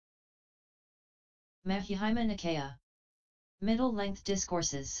Majjhima Nikaya. Middle-length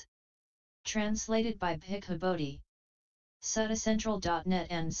discourses. Translated by Bhikkhu Bodhi. Suttacentral.net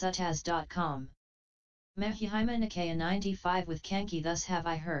and suttas.com. Majjhima Nikaya 95 with Canki. Thus have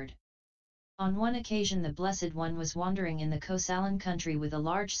I heard. On one occasion the Blessed One was wandering in the Kosalan country with a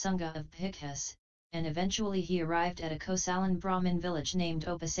large sangha of bhikkhus, and eventually he arrived at a Kosalan Brahmin village named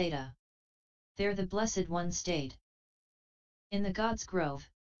Upaseta. There the Blessed One stayed. In the God's Grove,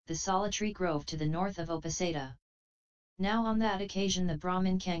 the solitary grove to the north of Upaseta. Now on that occasion the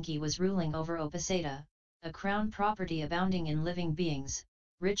Brahmin Canki was ruling over Upaseta, a crown property abounding in living beings,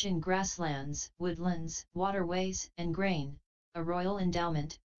 rich in grasslands, woodlands, waterways, and grain, a royal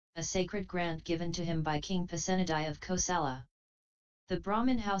endowment, a sacred grant given to him by King Pasenadi of Kosala. The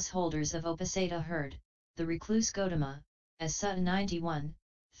Brahmin householders of Upaseta heard, the recluse Gotama, as Sutta 91,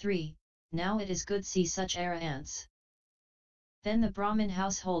 3, now it is good see such arahants. Then the Brahmin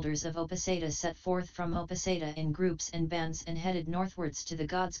householders of Upaseta set forth from Upaseta in groups and bands and headed northwards to the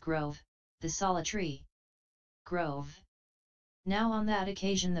God's Grove, the solitary grove. Now on that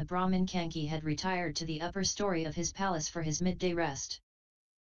occasion the Brahmin Canki had retired to the upper story of his palace for his midday rest.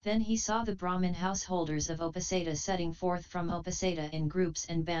 Then he saw the Brahmin householders of Upaseta setting forth from Upaseta in groups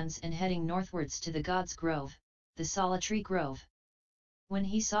and bands and heading northwards to the God's Grove, the solitary grove. When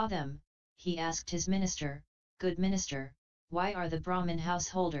he saw them, he asked his minister, "Good minister, why are the Brahmin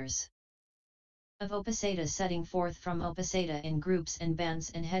householders of Upaseta setting forth from Upaseta in groups and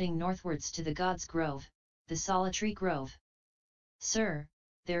bands and heading northwards to the God's Grove, the solitary grove?" "Sir,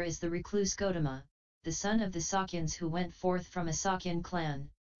 there is the recluse Gotama, the son of the Sakyans who went forth from a Sakyan clan,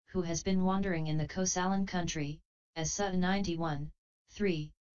 who has been wandering in the Kosalan country, as Sutta 91,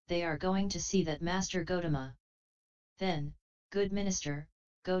 3, they are going to see that Master Gotama." "Then, good minister,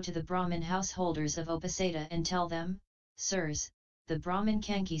 go to the Brahmin householders of Upaseta and tell them, 'Sirs, the Brahmin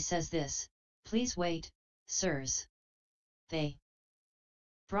Canki says this, please wait, sirs.'" They.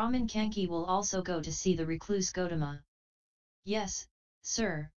 Brahmin Canki will also go to see the recluse Gotama. "Yes,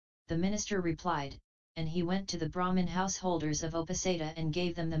 sir," the minister replied, and he went to the Brahmin householders of Upaseta and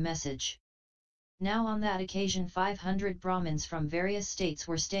gave them the message. Now on that occasion 500 Brahmins from various states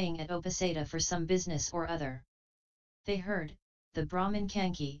were staying at Upaseta for some business or other. They heard, the Brahmin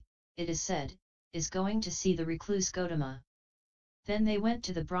Canki, it is said, is going to see the recluse Gotama. Then they went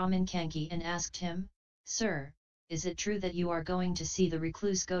to the Brahmin Canki and asked him, "Sir, is it true that you are going to see the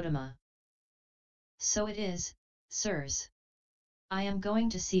recluse Gotama?" "So it is, sirs. I am going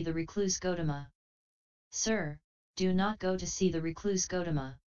to see the recluse Gotama." "Sir, do not go to see the recluse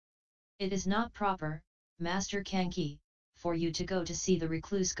Gotama. It is not proper, Master Canki, for you to go to see the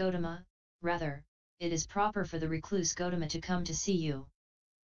recluse Gotama, rather, it is proper for the recluse Gotama to come to see you.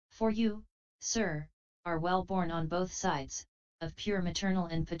 For you, sir, are well born on both sides, of pure maternal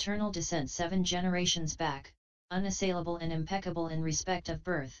and paternal descent 7 generations back, unassailable and impeccable in respect of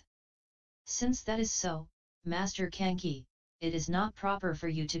birth. Since that is so, Master Canki, it is not proper for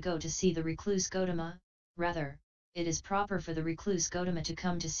you to go to see the recluse Gotama, rather, it is proper for the recluse Gotama to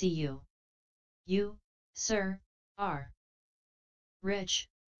come to see you. You, sir, are rich,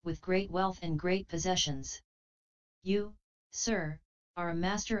 with great wealth and great possessions. You, sir, are a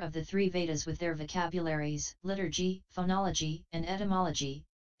master of the 3 Vedas with their vocabularies, liturgy, phonology and etymology,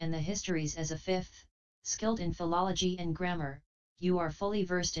 and the histories as a 5th, skilled in philology and grammar, you are fully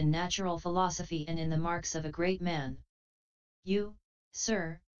versed in natural philosophy and in the marks of a great man. You,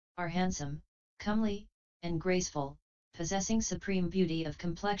 sir, are handsome, comely, and graceful, possessing supreme beauty of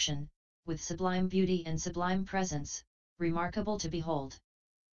complexion, with sublime beauty and sublime presence, remarkable to behold.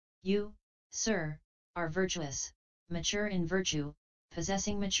 You, sir, are virtuous, mature in virtue,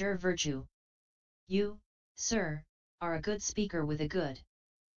 possessing mature virtue. You, sir, are a good speaker with a good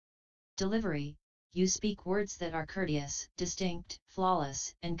delivery, you speak words that are courteous, distinct,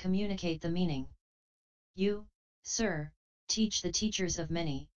 flawless, and communicate the meaning. You, sir, teach the teachers of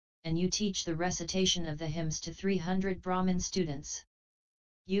many, and you teach the recitation of the hymns to 300 Brahmin students.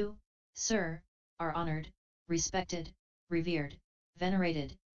 You, sir, are honored, respected, revered,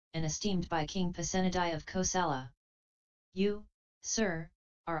 venerated, and esteemed by King Pasenadi of Kosala. You, sir,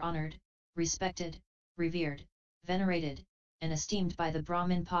 are honored, respected, revered, venerated, and esteemed by the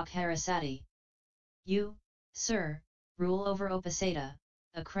Brahmin Pakharasati. You, sir, rule over Upaseta,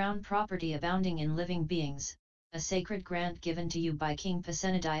 a crown property abounding in living beings, a sacred grant given to you by King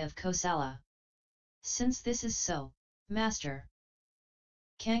Pasenadi of Kosala. Since this is so, Master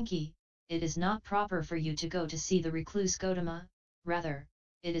Canki, it is not proper for you to go to see the recluse Gotama, rather,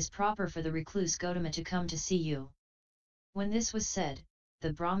 it is proper for the recluse Gotama to come to see you. When this was said,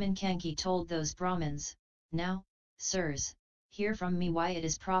 the Brahmin Canki told those Brahmins, "Now, sirs, hear from me why it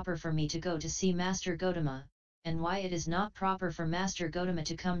is proper for me to go to see Master Gotama, and why it is not proper for Master Gotama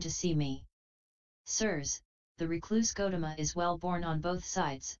to come to see me. Sirs, the recluse Gotama is well born on both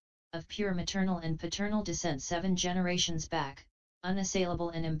sides, of pure maternal and paternal descent 7 generations back, unassailable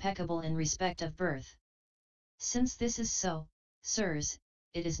and impeccable in respect of birth. Since this is so, sirs,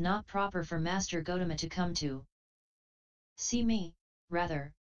 it is not proper for Master Gotama to come to see me,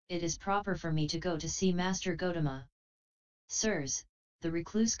 rather, it is proper for me to go to see Master Gotama. Sirs, the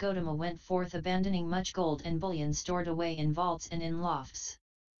recluse Gotama went forth abandoning much gold and bullion stored away in vaults and in lofts.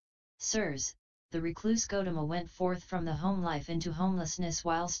 Sirs, the recluse Gotama went forth from the home life into homelessness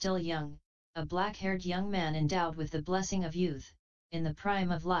while still young, a black-haired young man endowed with the blessing of youth, in the prime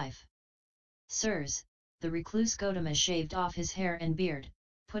of life. Sirs, the recluse Gotama shaved off his hair and beard,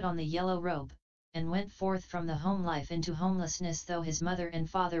 put on the yellow robe, and went forth from the home life into homelessness though his mother and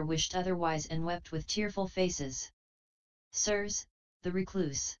father wished otherwise and wept with tearful faces. Sirs, the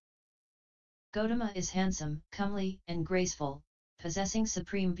recluse Gotama is handsome, comely, and graceful, possessing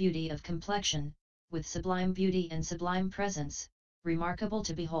supreme beauty of complexion, with sublime beauty and sublime presence, remarkable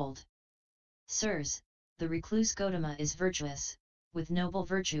to behold. Sirs, the recluse Gotama is virtuous, with noble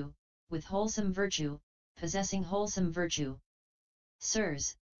virtue, with wholesome virtue, possessing wholesome virtue.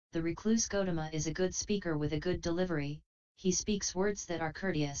 Sirs, the recluse Gotama is a good speaker with a good delivery, he speaks words that are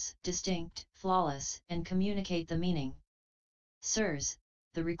courteous, distinct, flawless, and communicate the meaning. Sirs,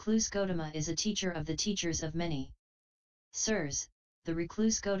 the recluse Gotama is a teacher of the teachers of many. Sirs, the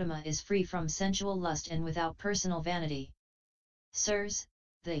recluse Gotama is free from sensual lust and without personal vanity. Sirs,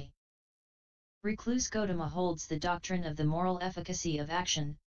 the recluse Gotama holds the doctrine of the moral efficacy of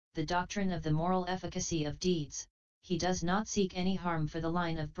action, the doctrine of the moral efficacy of deeds, he does not seek any harm for the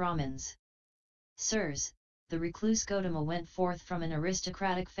line of Brahmins. Sirs, the recluse Gotama went forth from an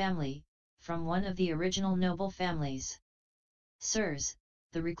aristocratic family, from one of the original noble families. Sirs,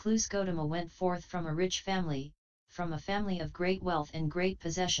 the recluse Gotama went forth from a rich family, from a family of great wealth and great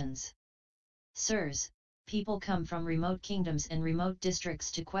possessions. Sirs, people come from remote kingdoms and remote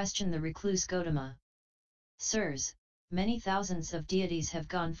districts to question the recluse Gotama. Sirs, many thousands of deities have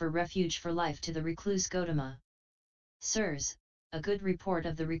gone for refuge for life to the recluse Gotama. Sirs, a good report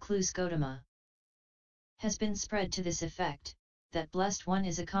of the recluse Gotama has been spread to this effect, that blessed one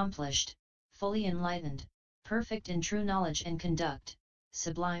is accomplished, fully enlightened, perfect in true knowledge and conduct,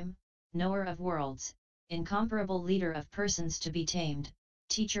 sublime, knower of worlds, incomparable leader of persons to be tamed,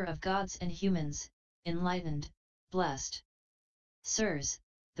 teacher of gods and humans, enlightened, blessed. Sirs,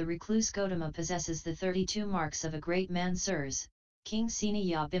 the recluse Gotama possesses the 32 marks of a great man. Sirs, King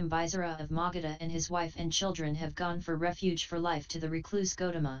Sinaya Bimbisara of Magadha and his wife and children have gone for refuge for life to the recluse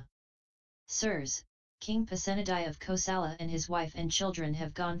Gotama. Sirs, King Pasenadi of Kosala and his wife and children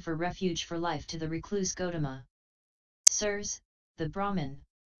have gone for refuge for life to the recluse Gotama. Sirs, the Brahmin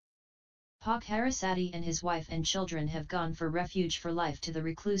Pakharasati and his wife and children have gone for refuge for life to the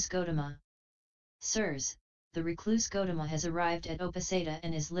recluse Gotama. Sirs, the recluse Gotama has arrived at Upaseda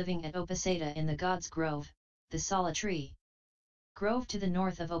and is living at Upaseda in the God's Grove, the solitary grove to the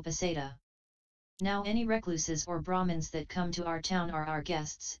north of Upaseda. Now any recluses or Brahmins that come to our town are our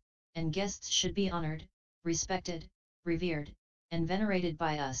guests, and guests should be honored, respected, revered, and venerated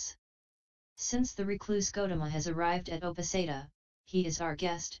by us. Since the recluse Gotama has arrived at Upaseda, he is our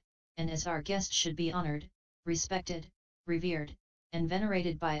guest, and as our guest should be honored, respected, revered, and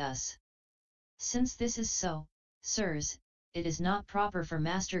venerated by us. Since this is so, sirs, it is not proper for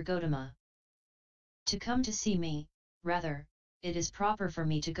Master Gotama to come to see me, rather, it is proper for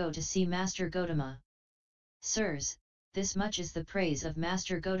me to go to see Master Gotama. Sirs, this much is the praise of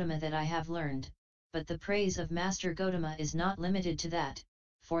Master Gotama that I have learned, but the praise of Master Gotama is not limited to that,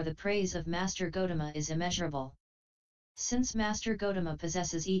 for the praise of Master Gotama is immeasurable. Since Master Gotama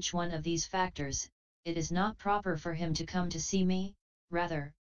possesses each one of these factors, it is not proper for him to come to see me,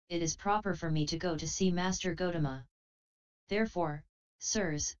 rather, it is proper for me to go to see Master Gotama. Therefore,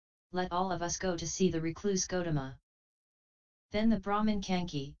 sirs, let all of us go to see the recluse Gotama. Then the Brahmin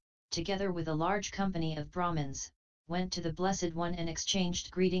Canki, together with a large company of Brahmins, went to the Blessed One and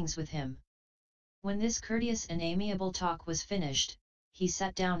exchanged greetings with him. When this courteous and amiable talk was finished, he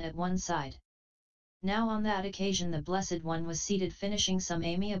sat down at one side. Now on that occasion the Blessed One was seated finishing some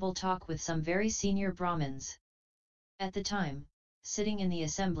amiable talk with some very senior Brahmins. At the time, sitting in the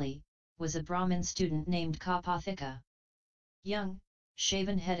assembly, was a Brahmin student named Kapathika. Young,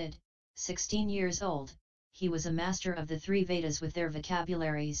 shaven-headed, 16 years old, he was a master of the 3 Vedas with their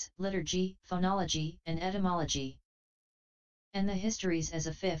vocabularies, liturgy, phonology, and etymology, and the histories as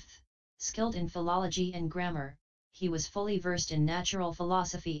a 5th, skilled in philology and grammar. He was fully versed in natural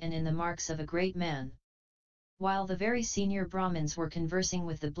philosophy and in the marks of a great man. While the very senior Brahmins were conversing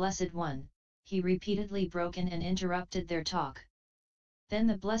with the Blessed One, he repeatedly broke in and interrupted their talk. Then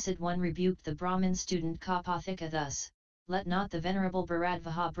the Blessed One rebuked the Brahmin student Kapathika thus: "Let not the Venerable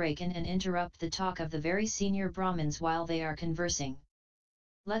Bharadvaja break in and interrupt the talk of the very senior Brahmins while they are conversing.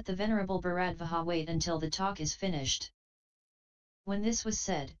 Let the Venerable Bharadvaja wait until the talk is finished." When this was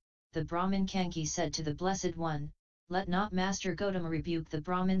said, the Brahmin Canki said to the Blessed One, "Let not Master Gotama rebuke the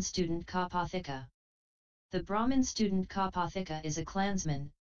Brahmin student Kapathika. The Brahmin student Kapathika is a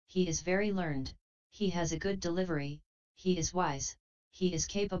clansman, he is very learned, he has a good delivery, he is wise, he is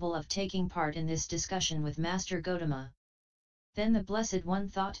capable of taking part in this discussion with Master Gotama." Then the Blessed One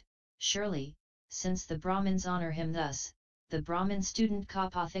thought, surely, since the Brahmins honor him thus, the Brahmin student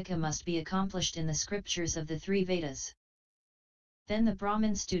Kapathika must be accomplished in the scriptures of the three Vedas. Then the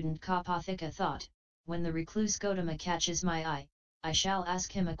Brahmin student Kapathika thought, when the recluse Gotama catches my eye, I shall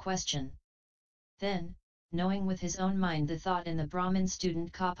ask him a question. Then, knowing with his own mind the thought in the Brahmin student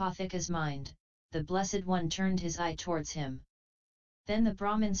Kapathika's mind, the Blessed One turned his eye towards him. Then the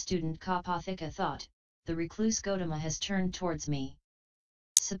Brahmin student Kapathika thought, the recluse Gotama has turned towards me.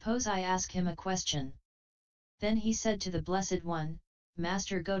 Suppose I ask him a question. Then he said to the Blessed One,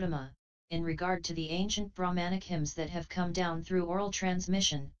 Master Gotama, in regard to the ancient Brahmanic hymns that have come down through oral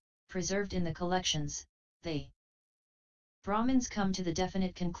transmission, preserved in the collections, they Brahmins come to the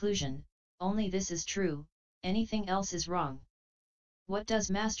definite conclusion, only this is true, anything else is wrong. What does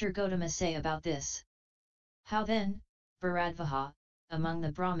Master Gotama say about this? How then, Bharadvaja, among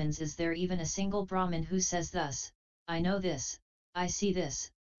the Brahmins is there even a single Brahmin who says thus, I know this, I see this,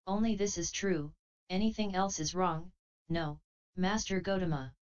 only this is true, anything else is wrong? No, Master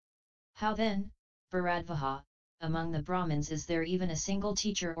Gotama. How then, Bharadvaja, among the Brahmins is there even a single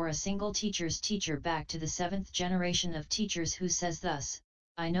teacher or a single teacher's teacher back to the seventh generation of teachers who says thus,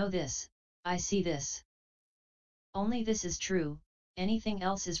 I know this, I see this. Only this is true, anything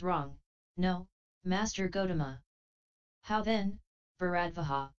else is wrong? No, Master Gotama. How then,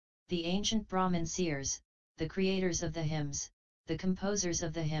 Bharadvaja, the ancient Brahmin seers, the creators of the hymns, the composers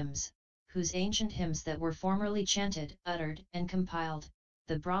of the hymns, whose ancient hymns that were formerly chanted, uttered and compiled,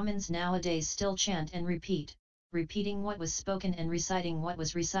 the Brahmins nowadays still chant and repeat, repeating what was spoken and reciting what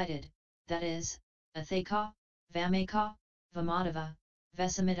was recited, that is, Atheka, Vameka, Vamadava,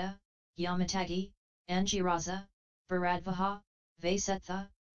 Vesamita, Yamatagi, Angirasa, Bharadvaja, Vasetha,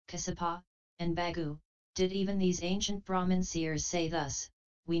 Kasapa, and Bagu, did even these ancient Brahmin seers say thus,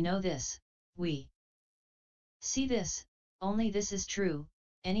 we know this, we see this, only this is true,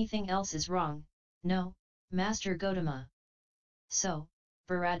 anything else is wrong? No, Master Gotama. So,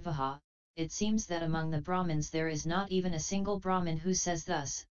 Bharadvaja, it seems that among the Brahmins there is not even a single Brahmin who says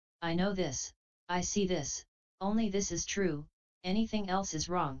thus, I know this, I see this, only this is true, anything else is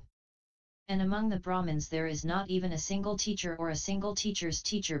wrong. And among the Brahmins there is not even a single teacher or a single teacher's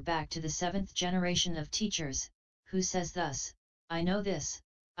teacher back to the seventh generation of teachers, who says thus, I know this,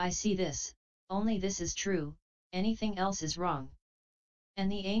 I see this, only this is true, anything else is wrong. And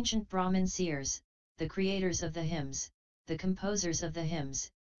the ancient Brahmin seers, the creators of the hymns, the composers of the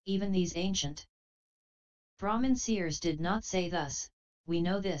hymns, even these ancient Brahmin seers did not say thus, we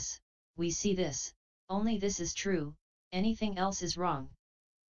know this, we see this, only this is true, anything else is wrong.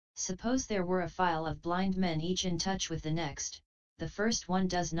 Suppose there were a file of blind men each in touch with the next, the first one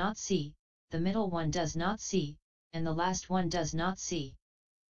does not see, the middle one does not see, and the last one does not see.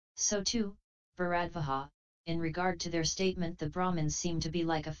 So too, Bharadvaja, in regard to their statement the Brahmins seem to be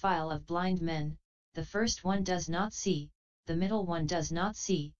like a file of blind men, the first one does not see, the middle one does not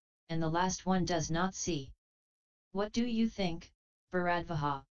see, and the last one does not see. What do you think,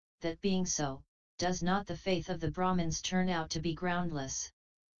 Bharadvaja, that being so, does not the faith of the Brahmins turn out to be groundless?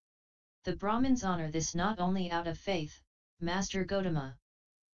 The Brahmins honor this not only out of faith, Master Gotama.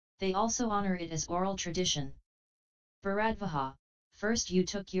 They also honor it as oral tradition. Bharadvaja, first you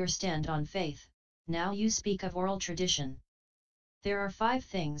took your stand on faith, now you speak of oral tradition. There are 5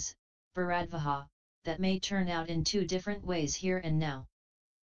 things, Bharadvaja, that may turn out in 2 different ways here and now.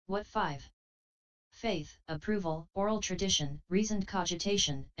 What 5? Faith, approval, oral tradition, reasoned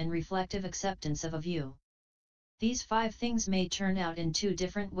cogitation, and reflective acceptance of a view. These 5 things may turn out in 2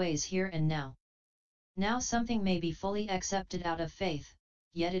 different ways here and now. Now something may be fully accepted out of faith,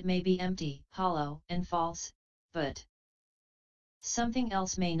 yet it may be empty, hollow, and false, but something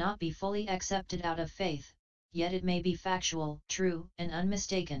else may not be fully accepted out of faith, yet it may be factual, true, and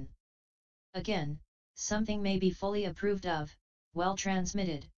unmistaken. Again, something may be fully approved of, well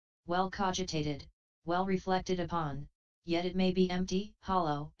transmitted, well cogitated, well reflected upon, yet it may be empty,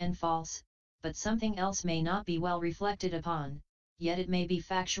 hollow, and false, but something else may not be well reflected upon, yet it may be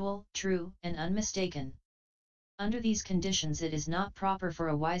factual, true, and unmistaken. Under these conditions it is not proper for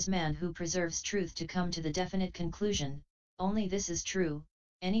a wise man who preserves truth to come to the definite conclusion, only this is true,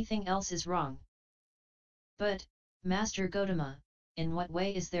 anything else is wrong. But, Master Gotama, in what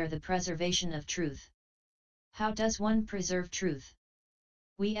way is there the preservation of truth? How does one preserve truth?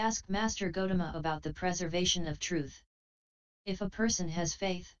 We ask Master Gotama about the preservation of truth. If a person has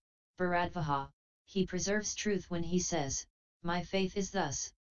faith, Bharadvaja, he preserves truth when he says, my faith is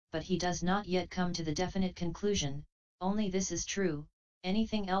thus, but he does not yet come to the definite conclusion, only this is true,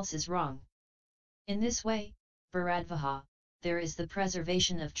 anything else is wrong. In this way, Bharadvaja, there is the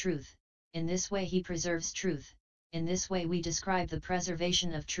preservation of truth, in this way he preserves truth, in this way we describe the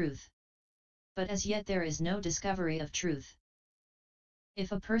preservation of truth. But as yet there is no discovery of truth.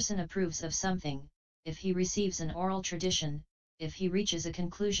 If a person approves of something, if he receives an oral tradition, if he reaches a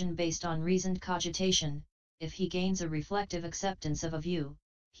conclusion based on reasoned cogitation, if he gains a reflective acceptance of a view,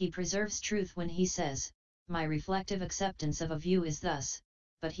 he preserves truth when he says, my reflective acceptance of a view is thus,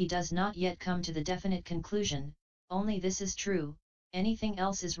 but he does not yet come to the definite conclusion, only this is true, anything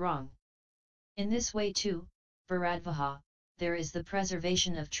else is wrong. In this way too, Bharadvaja, there is the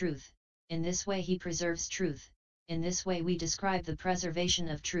preservation of truth, in this way he preserves truth, in this way we describe the preservation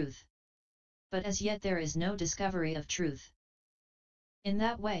of truth. But as yet there is no discovery of truth. In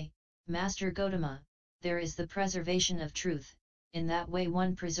that way, Master Gotama, there is the preservation of truth, in that way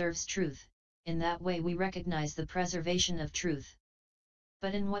one preserves truth, in that way we recognize the preservation of truth.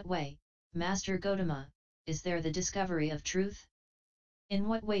 But in what way, Master Gotama, is there the discovery of truth? In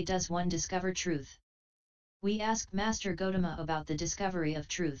what way does one discover truth? We ask Master Gotama about the discovery of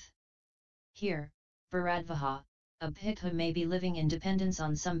truth. Here, Bharadvaja, a bhikkhu may be living in dependence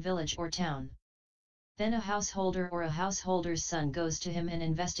on some village or town. Then a householder or a householder's son goes to him and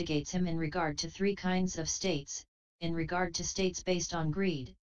investigates him in regard to three kinds of states, in regard to states based on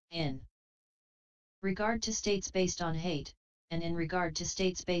greed, in regard to states based on hate, and in regard to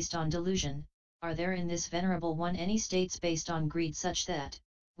states based on delusion. Are there in this Venerable One any states based on greed such that,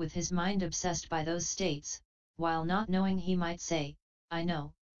 with his mind obsessed by those states, while not knowing he might say, I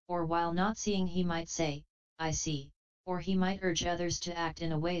know, or while not seeing he might say, I see, or he might urge others to act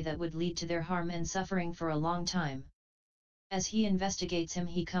in a way that would lead to their harm and suffering for a long time? As he investigates him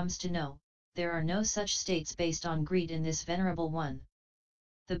he comes to know, there are no such states based on greed in this Venerable One.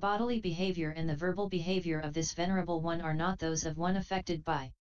 The bodily behavior and the verbal behavior of this Venerable One are not those of one affected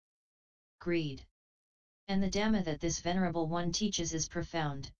by greed. And the Dhamma that this Venerable One teaches is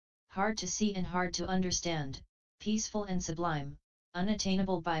profound, hard to see and hard to understand, peaceful and sublime,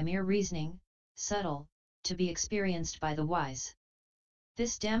 unattainable by mere reasoning, subtle, to be experienced by the wise.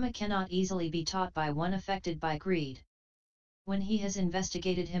 This Dhamma cannot easily be taught by one affected by greed. When he has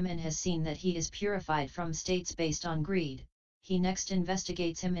investigated him and has seen that he is purified from states based on greed, he next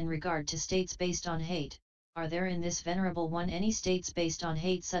investigates him in regard to states based on hate. Are there in this Venerable One any states based on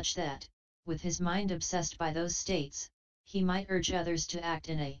hate such that, with his mind obsessed by those states, he might urge others to act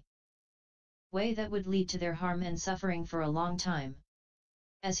in a way that would lead to their harm and suffering for a long time?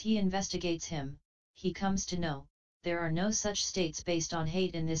 As he investigates him, he comes to know, there are no such states based on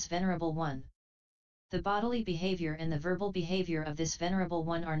hate in this Venerable One. The bodily behavior and the verbal behavior of this Venerable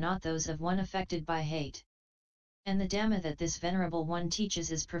One are not those of one affected by hate. And the Dhamma that this Venerable One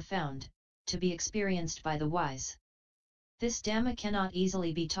teaches is profound, to be experienced by the wise. This Dhamma cannot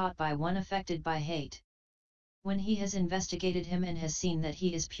easily be taught by one affected by hate. When he has investigated him and has seen that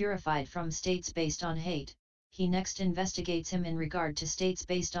he is purified from states based on hate, he next investigates him in regard to states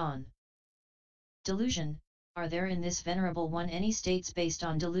based on delusion. Are there in this Venerable One any states based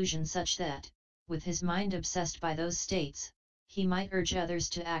on delusion such that, with his mind obsessed by those states, he might urge others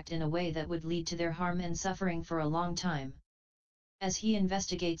to act in a way that would lead to their harm and suffering for a long time? As he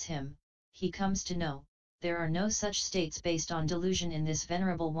investigates him, he comes to know, there are no such states based on delusion in this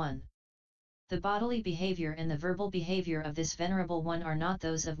Venerable One. The bodily behavior and the verbal behavior of this Venerable One are not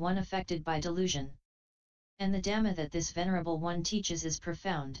those of one affected by delusion. And the Dhamma that this Venerable One teaches is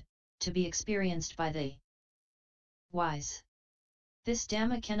profound, to be experienced by the wise. This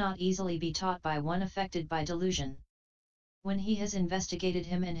Dhamma cannot easily be taught by one affected by delusion. When he has investigated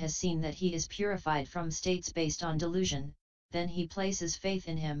him and has seen that he is purified from states based on delusion, then he places faith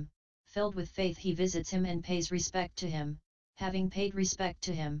in him. Filled with faith he visits him and pays respect to him. Having paid respect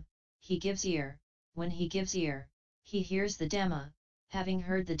to him, he gives ear. When he gives ear, he hears the Dhamma. Having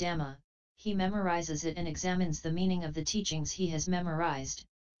heard the Dhamma, he memorizes it and examines the meaning of the teachings he has memorized.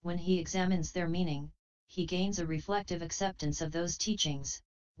 When he examines their meaning, he gains a reflective acceptance of those teachings.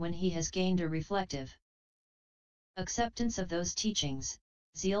 When he has gained a reflective acceptance of those teachings,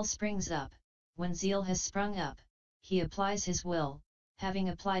 zeal springs up. When zeal has sprung up, he applies his will. Having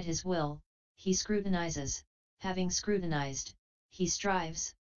applied his will, he scrutinizes. Having scrutinized, he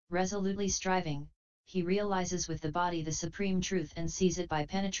strives, resolutely striving, he realizes with the body the supreme truth and sees it by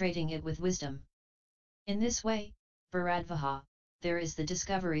penetrating it with wisdom. In this way, Bharadvaja, there is the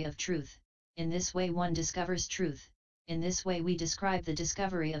discovery of truth, in this way one discovers truth, in this way we describe the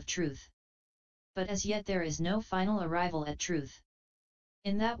discovery of truth. But as yet there is no final arrival at truth.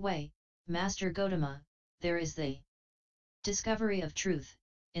 In that way, Master Gotama, there is the discovery of truth,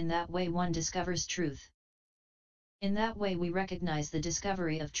 in that way one discovers truth. In that way we recognize the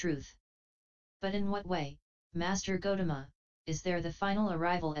discovery of truth. But in what way, Master Gotama, is there the final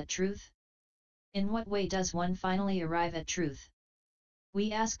arrival at truth? In what way does one finally arrive at truth?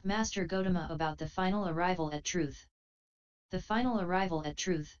 We asked Master Gotama about the final arrival at truth. The final arrival at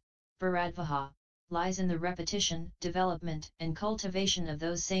truth, Bharadvaja, lies in the repetition, development and cultivation of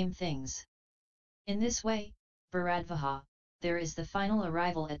those same things. In this way, Bharadvaja, there is the final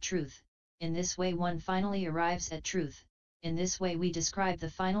arrival at truth, in this way one finally arrives at truth, in this way we describe the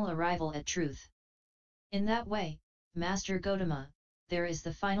final arrival at truth. In that way, Master Gotama, there is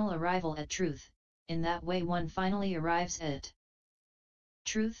the final arrival at truth, in that way one finally arrives at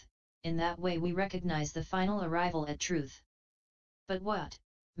truth, in that way we recognize the final arrival at truth. But what,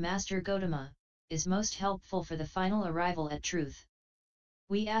 Master Gotama, is most helpful for the final arrival at truth?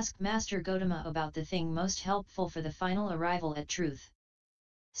 We asked Master Gotama about the thing most helpful for the final arrival at truth.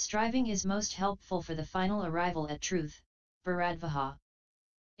 Striving is most helpful for the final arrival at truth, Bharadvaja.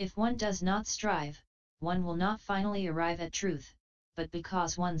 If one does not strive, one will not finally arrive at truth, but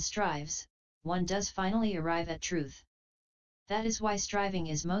because one strives, one does finally arrive at truth. That is why striving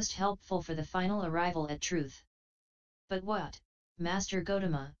is most helpful for the final arrival at truth. But what, Master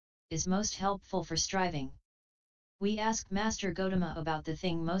Gotama, is most helpful for striving? We asked Master Gotama about the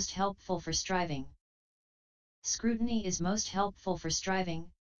thing most helpful for striving. Scrutiny is most helpful for striving,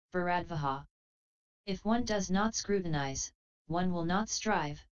 Bharadvaja. If one does not scrutinize, one will not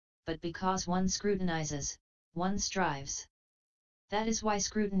strive, but because one scrutinizes, one strives. That is why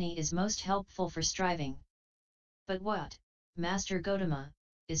scrutiny is most helpful for striving. But what, Master Gotama,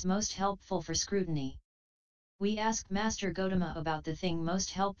 is most helpful for scrutiny? We asked Master Gotama about the thing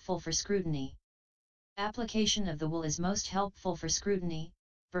most helpful for scrutiny. Application of the will is most helpful for scrutiny,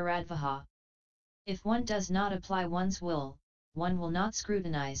 Bharadvaja. If one does not apply one's will, one will not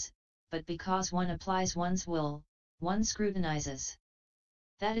scrutinize, but because one applies one's will, one scrutinizes.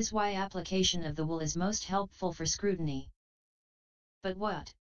 That is why application of the will is most helpful for scrutiny. But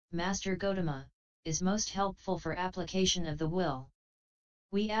what, Master Gotama, is most helpful for application of the will?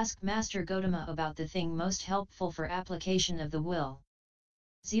 We asked Master Gotama about the thing most helpful for application of the will.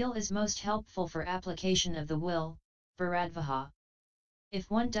 Zeal is most helpful for application of the will, Bharadvaja.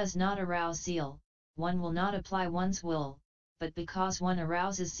 If one does not arouse zeal, one will not apply one's will, but because one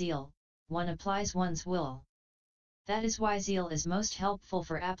arouses zeal, one applies one's will. That is why zeal is most helpful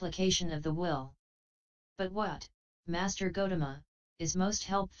for application of the will. But what, Master Gotama, is most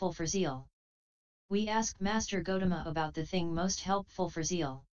helpful for zeal? We asked Master Gotama about the thing most helpful for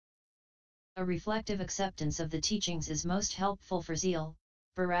zeal. A reflective acceptance of the teachings is most helpful for zeal,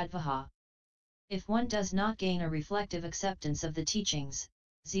 Bharadvaja. If one does not gain a reflective acceptance of the teachings,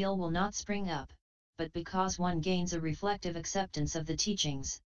 zeal will not spring up, but because one gains a reflective acceptance of the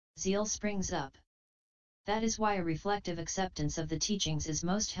teachings, zeal springs up. That is why a reflective acceptance of the teachings is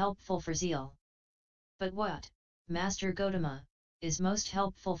most helpful for zeal. But what, Master Gotama, is most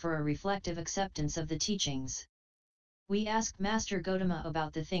helpful for a reflective acceptance of the teachings? We asked Master Gotama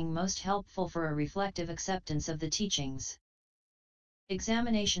about the thing most helpful for a reflective acceptance of the teachings.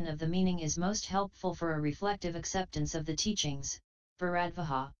 Examination of the meaning is most helpful for a reflective acceptance of the teachings,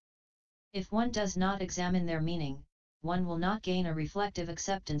 Bharadvaja. If one does not examine their meaning, one will not gain a reflective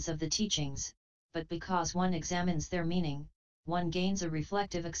acceptance of the teachings, but because one examines their meaning, one gains a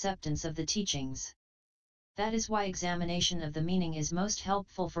reflective acceptance of the teachings. That is why examination of the meaning is most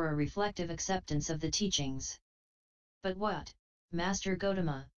helpful for a reflective acceptance of the teachings. But what, Master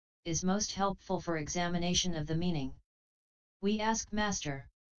Gotama, is most helpful for examination of the meaning? We asked Master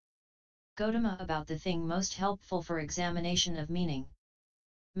Gotama about the thing most helpful for examination of meaning.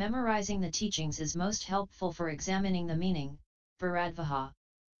 Memorizing the teachings is most helpful for examining the meaning, Bharadvaja.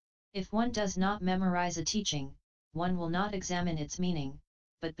 If one does not memorize a teaching, one will not examine its meaning,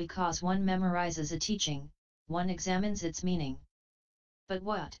 but because one memorizes a teaching, one examines its meaning. But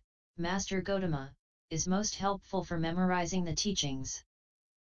what, Master Gotama, is most helpful for memorizing the teachings?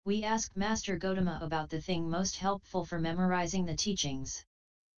 We asked Master Gotama about the thing most helpful for memorizing the teachings.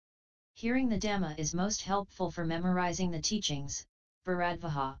 Hearing the Dhamma is most helpful for memorizing the teachings,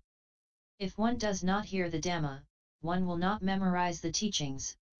 Bharadvaja. If one does not hear the Dhamma, one will not memorize the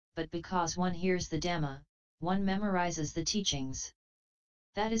teachings, but because one hears the Dhamma, one memorizes the teachings.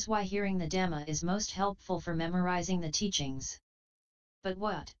 That is why hearing the Dhamma is most helpful for memorizing the teachings. But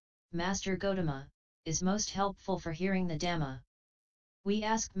what, Master Gotama, is most helpful for hearing the Dhamma? We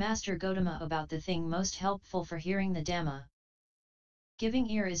asked Master Gotama about the thing most helpful for hearing the Dhamma. Giving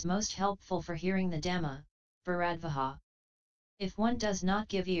ear is most helpful for hearing the Dhamma, Bharadvaja. If one does not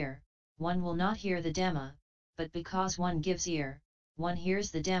give ear, one will not hear the Dhamma, but because one gives ear, one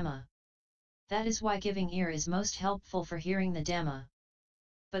hears the Dhamma. That is why giving ear is most helpful for hearing the Dhamma.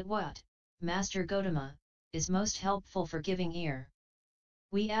 But what, Master Gotama, is most helpful for giving ear?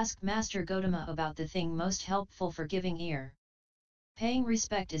 We asked Master Gotama about the thing most helpful for giving ear. Paying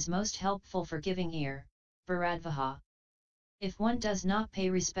respect is most helpful for giving ear, Bharadvaja. If one does not pay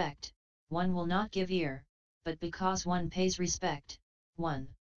respect, one will not give ear, but because one pays respect,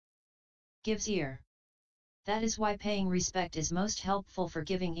 one gives ear. That is why paying respect is most helpful for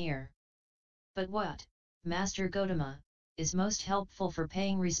giving ear. But what, Master Gotama, is most helpful for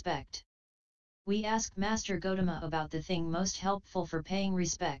paying respect? We asked Master Gotama about the thing most helpful for paying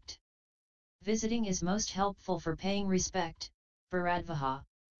respect. Visiting is most helpful for paying respect, Bharadvaja.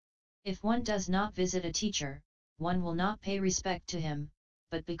 If one does not visit a teacher, one will not pay respect to him,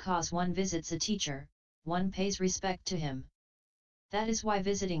 but because one visits a teacher, one pays respect to him. That is why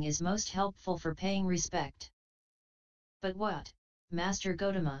visiting is most helpful for paying respect. But what, Master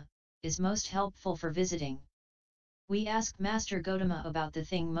Gotama, is most helpful for visiting? We asked Master Gotama about the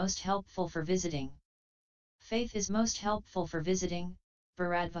thing most helpful for visiting. Faith is most helpful for visiting,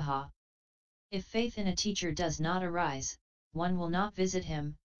 Bharadvaja. If faith in a teacher does not arise, one will not visit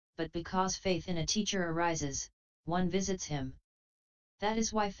him, but because faith in a teacher arises, one visits him. That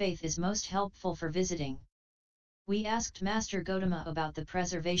is why faith is most helpful for visiting. We asked Master Gotama about the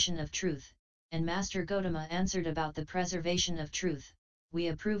preservation of truth, and Master Gotama answered about the preservation of truth. We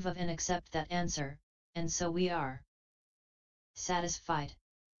approve of and accept that answer, and so we are satisfied.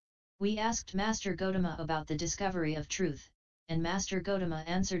 We asked Master Gotama about the discovery of truth, and Master Gotama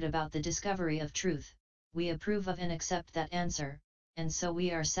answered about the discovery of truth. We approve of and accept that answer, and so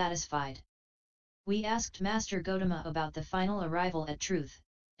we are satisfied. We asked Master Gotama about the final arrival at truth,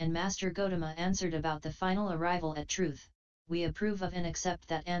 and Master Gotama answered about the final arrival at truth. We approve of and accept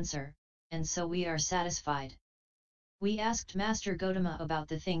that answer, and so we are satisfied. We asked Master Gotama about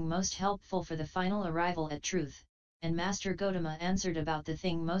the thing most helpful for the final arrival at truth, and Master Gotama answered about the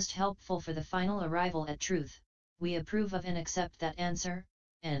thing most helpful for the final arrival at truth. We approve of and accept that answer,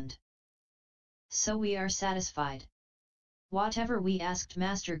 and so we are satisfied. Whatever we asked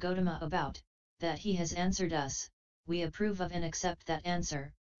Master Gotama about, that he has answered us, we approve of and accept that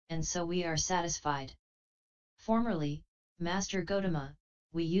answer, and so we are satisfied. Formerly, Master Gotama,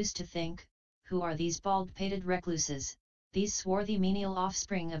 we used to think, who are these bald-pated recluses, these swarthy menial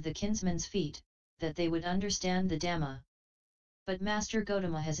offspring of the kinsman's feet, that they would understand the Dhamma. But Master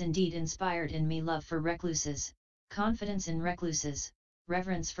Gotama has indeed inspired in me love for recluses, confidence in recluses,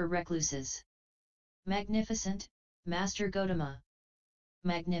 reverence for recluses. Magnificent, Master Gotama.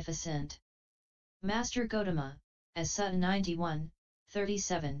 Magnificent. Master Gotama, as Sutta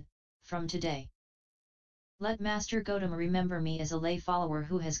 91:37, from today. Let Master Gotama remember me as a lay follower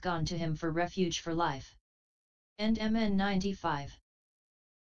who has gone to him for refuge for life. End MN 95.